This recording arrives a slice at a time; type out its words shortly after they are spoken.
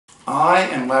I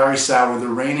am Larry Sauer, the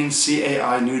reigning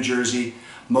CAI New Jersey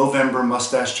Movember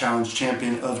Mustache Challenge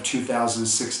Champion of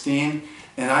 2016,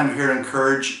 and I'm here to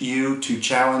encourage you to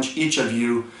challenge each of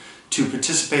you to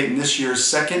participate in this year's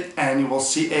second annual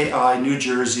CAI New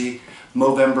Jersey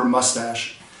Movember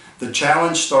Mustache. The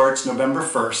challenge starts November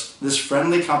 1st. This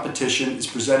friendly competition is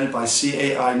presented by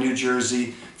CAI New Jersey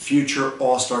Future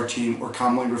All-Star Team, or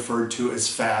commonly referred to as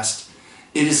FAST.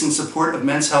 It is in support of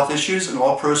men's health issues, and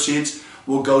all proceeds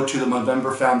will go to the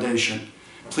Movember Foundation.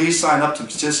 Please sign up to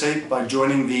participate by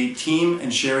joining the team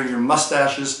and sharing your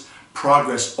mustache's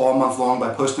progress all month long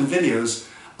by posting videos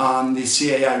on the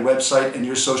CAI website and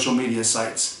your social media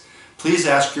sites. Please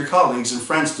ask your colleagues and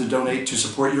friends to donate to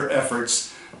support your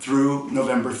efforts through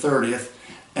November 30th,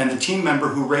 and the team member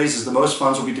who raises the most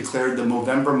funds will be declared the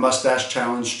Movember Mustache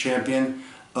Challenge Champion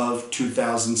of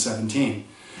 2017.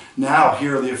 Now,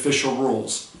 here are the official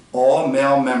rules. All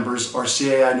male members of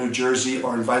CAI New Jersey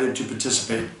are invited to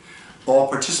participate. All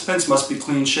participants must be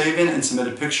clean-shaven and submit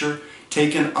a picture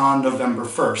taken on November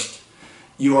 1st.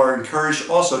 You are encouraged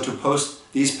also to post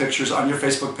these pictures on your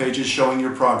Facebook pages showing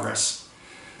your progress.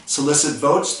 Solicit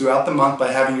votes throughout the month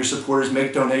by having your supporters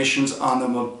make donations on the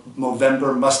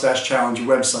Movember Mustache Challenge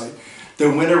website. The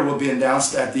winner will be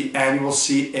announced at the annual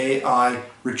CAI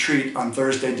retreat on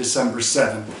Thursday, December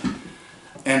 7th.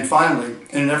 And finally,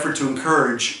 in an effort to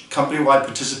encourage company-wide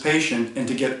participation and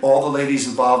to get all the ladies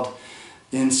involved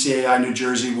in CAI New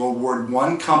Jersey, we'll award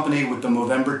one company with the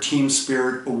Movember Team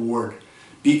Spirit Award.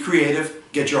 Be creative,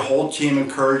 get your whole team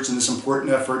encouraged in this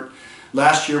important effort.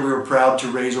 Last year we were proud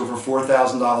to raise over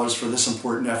 $4,000 for this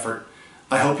important effort.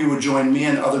 I hope you would join me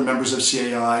and other members of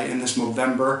CAI in this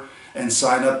Movember and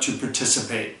sign up to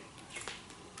participate.